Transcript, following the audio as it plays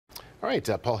All right,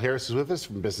 Paul Harris is with us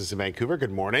from Business in Vancouver.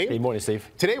 Good morning. Good morning, Steve.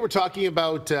 Today we're talking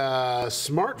about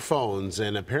smartphones,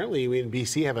 and apparently we in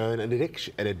BC have an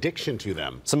addiction to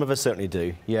them. Some of us certainly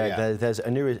do. Yeah. There's a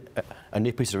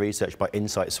new piece of research by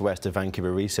Insights West, a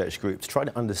Vancouver research group, to try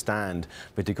to understand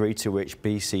the degree to which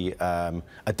BC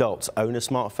adults own a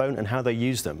smartphone and how they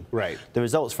use them. Right. The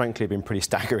results, frankly, have been pretty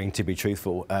staggering, to be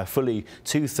truthful. Fully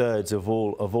 2/3 of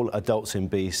all adults in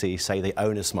BC say they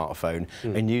own a smartphone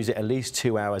and use it at least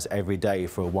 2 hours every day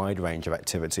for a wide range of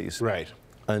activities. Right.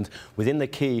 And within the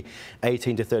key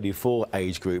 18 to 34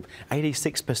 age group,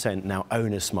 86% now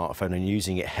own a smartphone and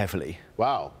using it heavily.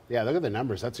 Wow. Yeah, look at the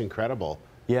numbers. That's incredible.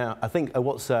 Yeah, I think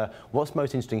what's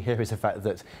most interesting here is the fact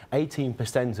that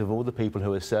 18% of all the people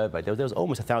who are surveyed, there was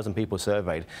almost 1,000 people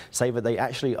surveyed, say that they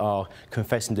actually are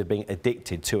confessing to being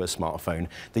addicted to a smartphone.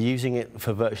 They're using it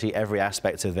for virtually every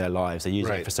aspect of their lives. They're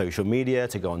using it for social media,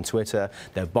 to go on Twitter.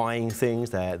 They're buying things.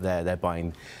 They're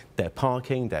buying their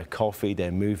parking, their coffee,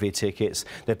 their movie tickets.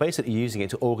 They're basically using it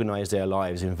to organise their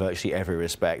lives in virtually every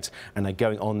respect, and they're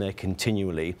going on there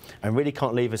continually and really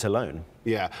can't leave it alone.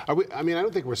 Yeah, I mean, I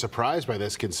don't think we're surprised by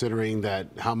this, considering that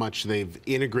how much they've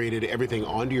integrated everything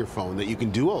onto your phone that you can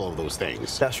do all of those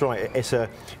things. That's right.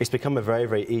 It's become a very,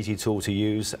 very easy tool to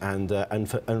use, and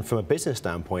from a business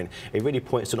standpoint, it really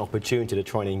points to an opportunity to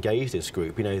try and engage this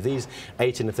group. You know, these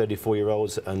 18 to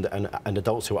 34-year-olds and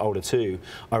adults who are older too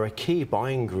are a key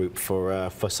buying group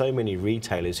for so many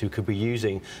retailers who could be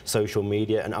using social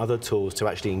media and other tools to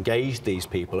actually engage these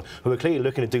people who are clearly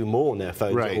looking to do more on their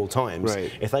phones at all times.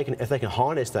 If they can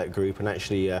harness that group and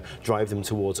actually drive them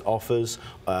towards offers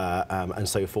and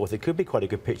so forth, it could be quite a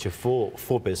good picture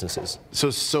for businesses.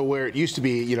 So where it used to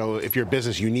be, you know, if you're a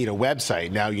business, you need a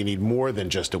website. Now you need more than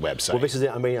just a website. Well, this is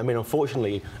it. I mean,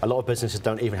 unfortunately, a lot of businesses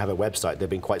don't even have a website. They've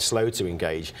been quite slow to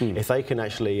engage. If they can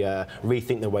actually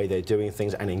rethink the way they're doing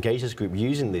things and engage this group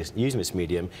using this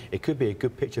medium, it could be a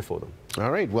good picture for them.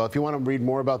 All right. Well, if you want to read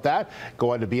more about that,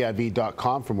 go on to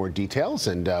BIV.com for more details.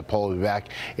 And Paul will be back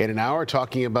in an hour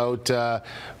talking about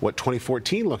what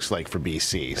 2014 looks like for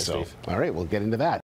BC. Thanks, so, Steve. all right, we'll get into that.